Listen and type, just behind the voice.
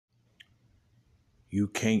You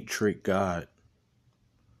can't trick God.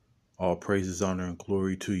 All praises, honor, and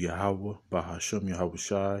glory to Yahweh, Bahashem Yahweh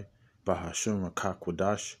Shai, Bahashem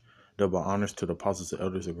Rakakwadash. Double honors to the apostles and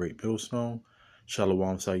elders of Great Millstone.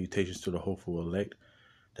 Shalom salutations to the hopeful elect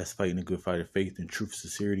that's fighting a good fight of faith and truth,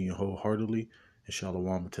 sincerity, and wholeheartedly. And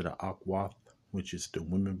shalom to the Akwath, which is the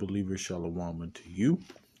women believers. Shalom unto you.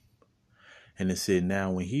 And it said,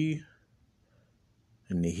 now when he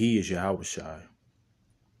is Yahweh Shai.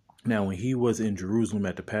 Now, when he was in Jerusalem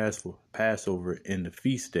at the Passover in the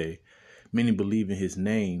feast day, many believed in his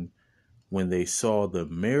name when they saw the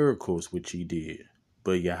miracles which he did.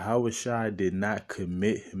 But Yahushua did not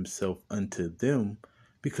commit himself unto them,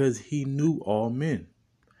 because he knew all men,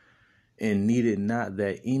 and needed not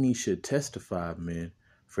that any should testify of men,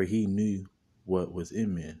 for he knew what was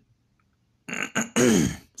in men.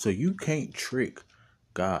 So you can't trick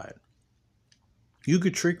God. You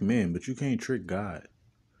could trick men, but you can't trick God.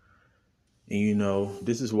 And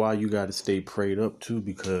this is why you got to stay prayed up too,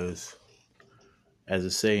 because as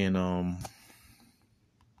it's saying,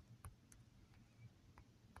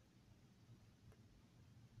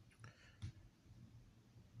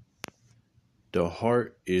 the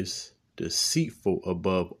heart is deceitful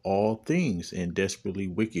above all things and desperately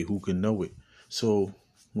wicked. Who can know it? So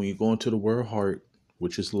when you go into the word heart,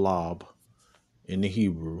 which is lab in the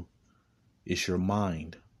Hebrew, it's your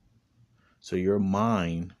mind. So your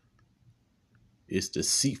mind is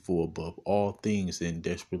deceitful above all things and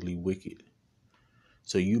desperately wicked.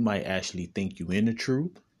 So you might actually think you in the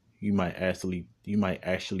truth. You might actually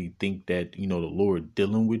think that, the Lord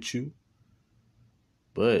dealing with you.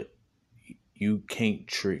 But you can't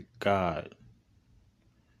trick God.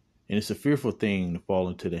 And it's a fearful thing to fall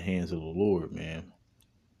into the hands of the Lord, man.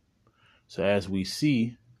 So as we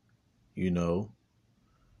see, you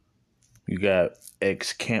got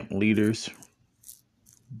ex-camp leaders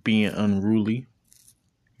being unruly,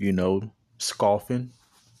 scoffing,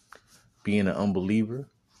 being an unbeliever.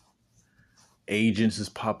 Agents is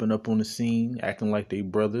popping up on the scene, acting like they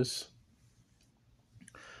brothers.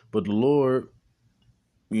 But the Lord,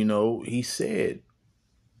 he said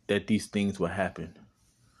that these things will happen.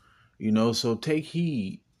 So take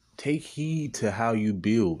heed to how you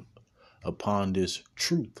build upon this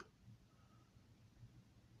truth.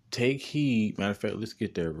 Take heed. Matter of fact, let's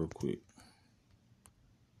get there real quick.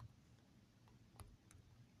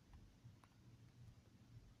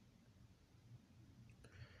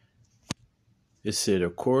 It said,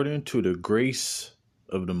 according to the grace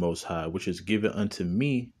of the Most High, which is given unto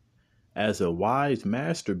me as a wise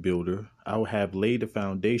master builder, I will have laid the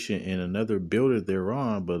foundation and another builder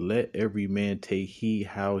thereon, but let every man take heed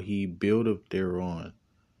how he buildeth thereon.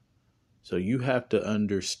 So you have to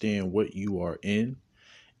understand what you are in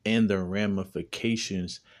and the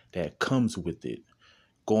ramifications that comes with it.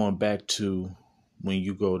 Going back to when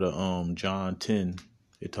you go to John 10,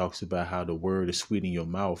 it talks about how the word is sweet in your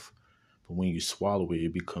mouth, but when you swallow it,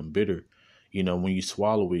 it become bitter. When you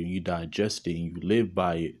swallow it, you digest it and you live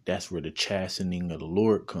by it, that's where the chastening of the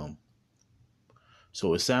Lord come.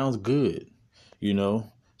 So it sounds good,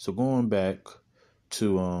 So going back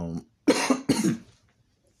to,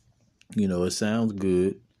 it sounds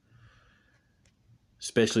good,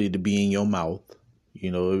 especially to be in your mouth.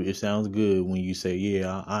 It sounds good when you say,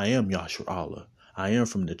 yeah, I am Yashar Allah. I am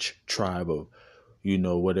from the tribe of,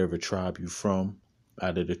 whatever tribe you from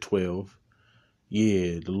out of the 12.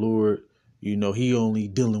 Yeah, the Lord, he only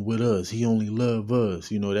dealing with us. He only love us.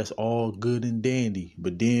 That's all good and dandy.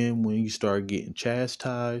 But then when you start getting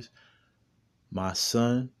chastised, my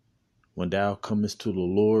son, when thou comest to the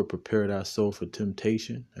Lord, prepare thy soul for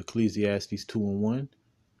temptation. Ecclesiastes 2:1.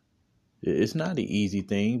 It's not an easy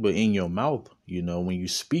thing, but in your mouth, when you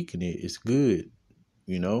speaking it, it's good,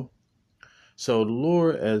 So the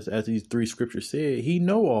Lord, as these three scriptures said, he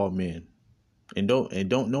know all men. And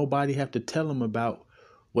don't nobody have to tell him about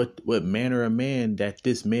what manner of man that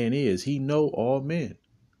this man is. He know all men.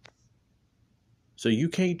 So you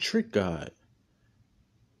can't trick God.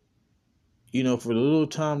 For the little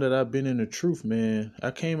time that I've been in the truth, man,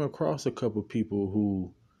 I came across a couple people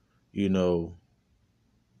who, it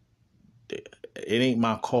ain't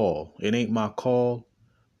my call. It ain't my call,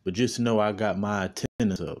 but just know I got my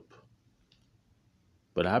attendance up.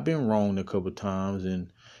 But I've been wrong a couple times,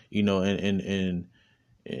 and and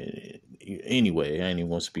anyway, I ain't even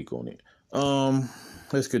gonna speak on it.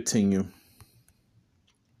 Let's continue.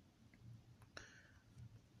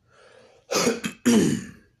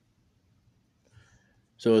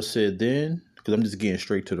 So it said then, because I'm just getting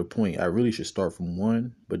straight to the point. I really should start from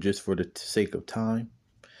 1, but just for the sake of time,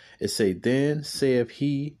 it said, then saith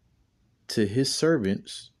he to his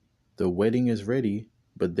servants, the wedding is ready,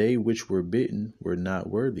 but they which were bitten were not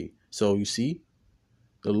worthy. So you see,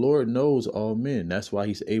 the Lord knows all men. That's why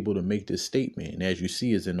he's able to make this statement. And as you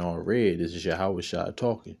see, it's in all red. This is Yahushua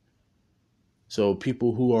talking. So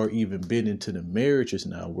people who are even bidden to the marriage is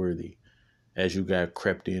not worthy. As you got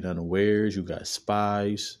crept in unawares, you got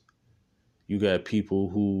spies, you got people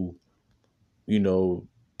who,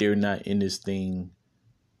 they're not in this thing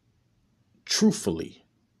truthfully.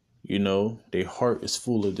 Their heart is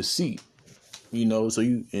full of deceit. So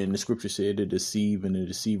and the scripture said to deceive and the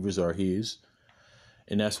deceivers are his.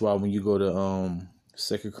 And that's why when you go to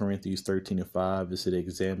 2 Corinthians 13:5, it said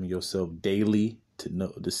examine yourself daily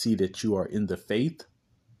to see that you are in the faith.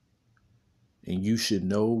 And you should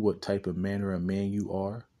know what type of manner of man you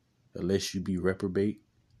are, unless you be reprobate.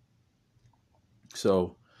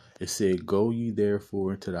 So it said, go ye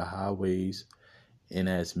therefore into the highways, and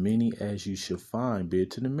as many as you shall find,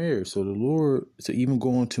 bid to the marriage. So the Lord, so even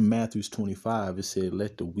going to Matthew 25, it said,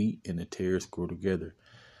 let the wheat and the tares grow together.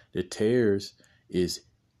 The tares is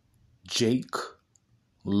Jake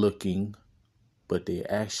looking, but they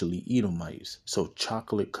actually Edomites. So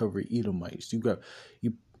chocolate covered Edomites. You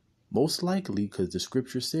most likely, because the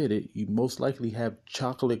scripture said it, you most likely have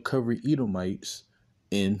chocolate covered Edomites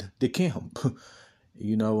in the camp. I'm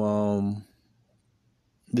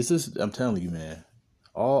telling you, man,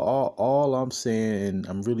 all I'm saying, and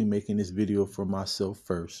I'm really making this video for myself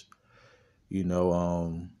first. You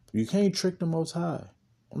can't trick the Most High.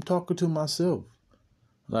 I'm talking to myself.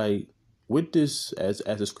 Like with this, as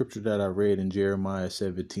a scripture that I read in Jeremiah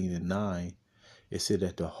 17:9, it said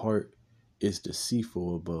that the heart is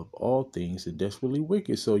deceitful above all things and desperately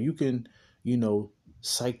wicked. So you can,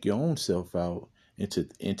 psych your own self out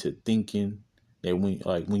into thinking that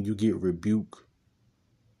when you get rebuked.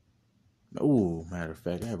 Oh, matter of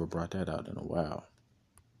fact, I haven't brought that out in a while.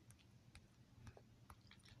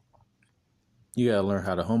 You gotta learn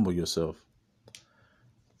how to humble yourself.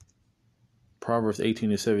 Proverbs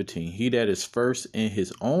 18:17. He that is first in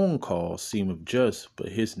his own cause seemeth just, but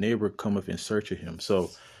his neighbor cometh in search of him. So,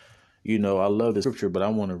 I love the scripture, but I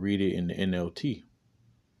want to read it in the NLT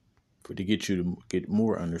to get you to get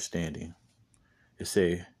more understanding. It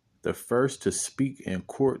say, the first to speak in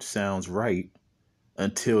court sounds right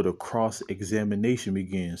until the cross-examination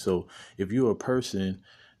begins. So if you're a person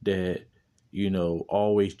that,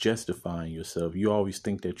 always justifying yourself, you always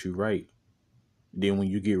think that you're right, then when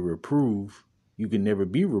you get reproved, you can never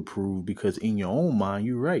be reproved because in your own mind,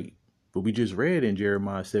 you're right. But we just read in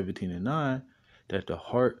Jeremiah 17:9 that the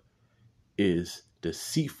heart is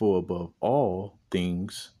deceitful above all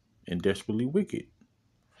things and desperately wicked.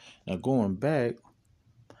 Now going back,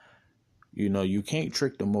 you can't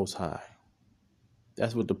trick the Most High.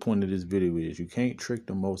 That's what the point of this video is. You can't trick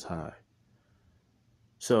the Most High.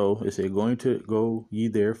 So it said, go ye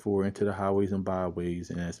therefore into the highways and byways,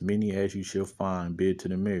 and as many as you shall find, bid to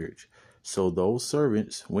the marriage. So those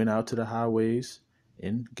servants went out to the highways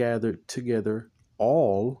and gathered together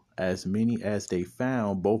all as many as they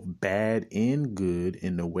found, both bad and good,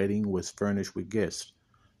 and the wedding was furnished with guests.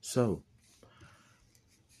 So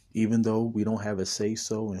even though we don't have a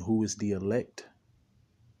say-so in who is the elect,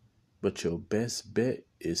 but your best bet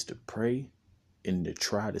is to pray and to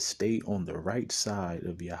try to stay on the right side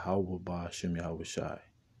of Yahweh Ba'ashem Yahushai.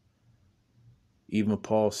 Even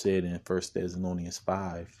Paul said in 1 Thessalonians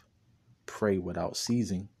 5, pray without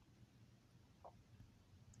ceasing.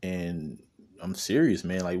 And I'm serious,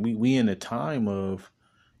 man. Like we in a time of,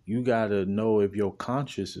 you gotta know if your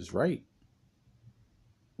conscience is right.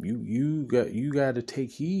 You got to take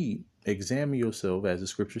heed, examine yourself, as the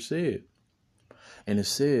scripture said. And it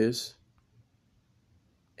says,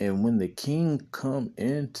 and when the king come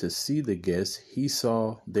in to see the guests, he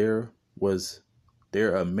saw there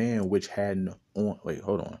a man which had on. Wait,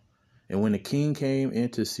 hold on. And when the king came in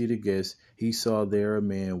to see the guests, he saw there a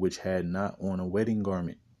man which had not on a wedding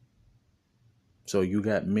garment. So you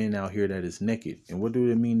got men out here that is naked. And what do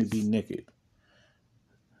it mean to be naked?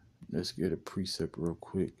 Let's get a precept real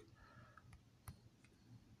quick.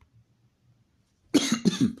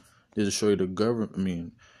 This will show you the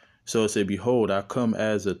government. So it said, behold, I come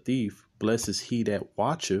as a thief. Blessed is he that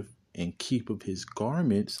watcheth and keepeth his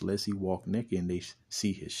garments, lest he walk naked and they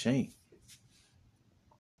see his shame.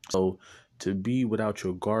 So to be without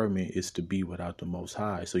your garment is to be without the Most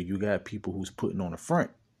High. So you got people who's putting on the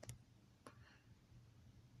front.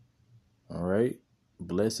 All right.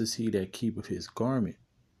 Blessed is he that keepeth his garment.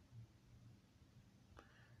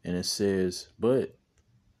 And it says,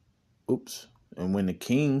 and when the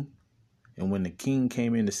king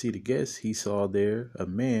came in to see the guests, he saw there a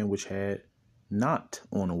man which had not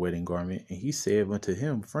on a wedding garment. And he said unto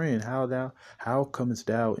him, friend, how comest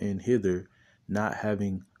thou in hither not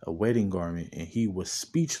having a wedding garment, and he was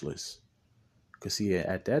speechless. Because see,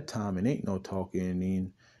 at that time, it ain't no talking,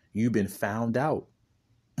 and you've been found out.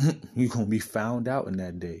 You're going to be found out in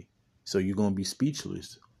that day. So you're going to be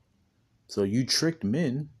speechless. So you tricked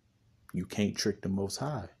men, you can't trick the Most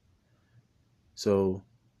High. So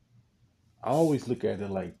I always look at it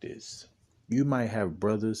like this. You might have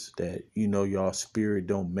brothers that, y'all spirit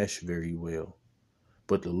don't mesh very well.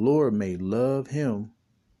 But the Lord may love him.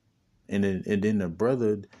 And then the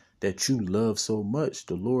brother that you love so much,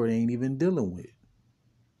 the Lord ain't even dealing with.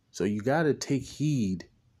 So you got to take heed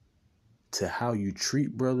to how you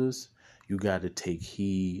treat brothers. You got to take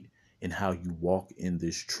heed in how you walk in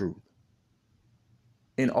this truth.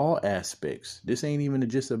 In all aspects. This ain't even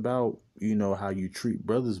just about, how you treat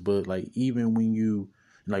brothers, but like even when you,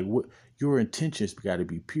 like what your intentions got to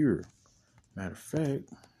be pure. Matter of fact,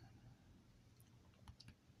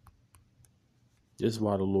 this is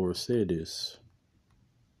why the Lord said this.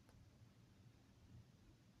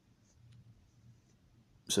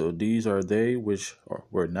 So these are they which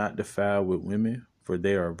were not defiled with women, for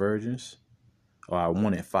they are virgins. Oh, I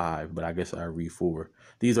wanted 5, but I guess I read 4.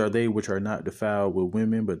 These are they which are not defiled with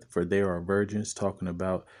women, but for they are virgins, talking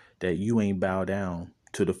about that you ain't bow down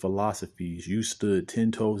to the philosophies. You stood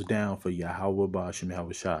 10 toes down for Yahweh Ba'ashem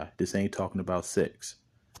Yahweh Shai. This ain't talking about sex.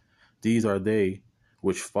 These are they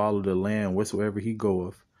which follow the Lamb wheresoever he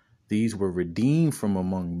goeth. These were redeemed from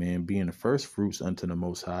among men, being the first fruits unto the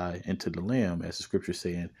Most High and to the Lamb, as the scripture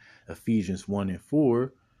saying, Ephesians 1 and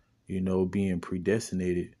 4, being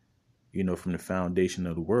predestinated, from the foundation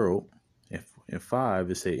of the world. And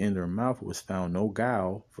 5, it say, in their mouth was found no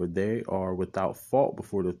guile, for they are without fault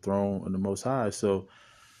before the throne of the Most High. So,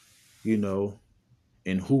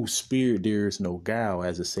 in whose spirit there is no guile,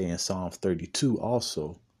 as it say in Psalms 32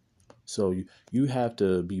 also. So you have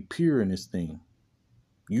to be pure in this thing.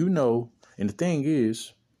 And the thing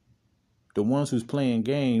is, the ones who's playing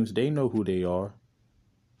games, they know who they are.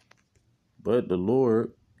 But the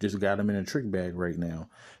Lord just got him in a trick bag right now.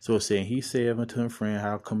 So it's saying, he said unto him, friend,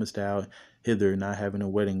 how comest thou hither not having a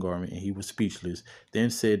wedding garment? And he was speechless. Then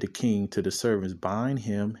said the king to the servants, bind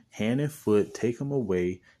him hand and foot, take him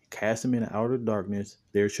away, cast him in the outer darkness.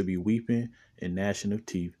 There shall be weeping and gnashing of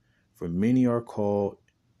teeth. For many are called,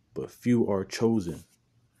 but few are chosen.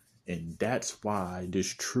 And that's why this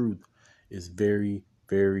truth is very,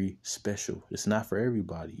 very special. It's not for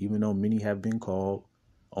everybody. Even though many have been called,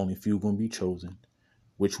 only few going to be chosen,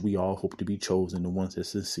 which we all hope to be chosen, the ones that's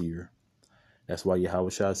sincere. That's why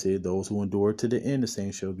Yahweh Shah said, those who endure to the end, the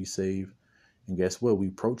same shall be saved. And guess what? We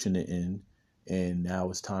approaching the end, and now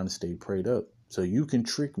it's time to stay prayed up. So you can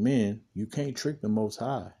trick men. You can't trick the Most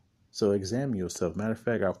High. So examine yourself. Matter of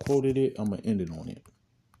fact, I quoted it. I'm going to end it on it.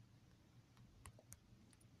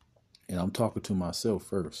 And I'm talking to myself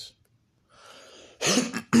first.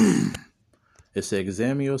 It said,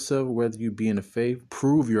 examine yourself whether you be in the faith.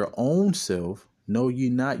 Prove your own self. Know ye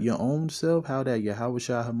not your own self, how that Yahweh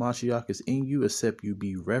Shah HaMashiach is in you, except you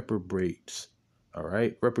be reprobates. All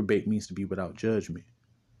right. Reprobate means to be without judgment.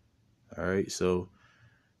 All right. So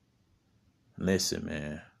listen,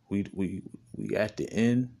 man, we at the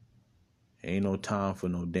end. Ain't no time for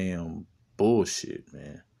no damn bullshit,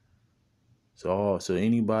 man. So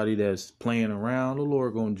anybody that's playing around, the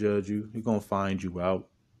Lord gonna judge you. He's gonna find you out.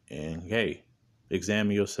 And hey,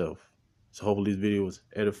 examine yourself. So hopefully this video was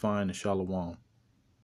edifying and shalom.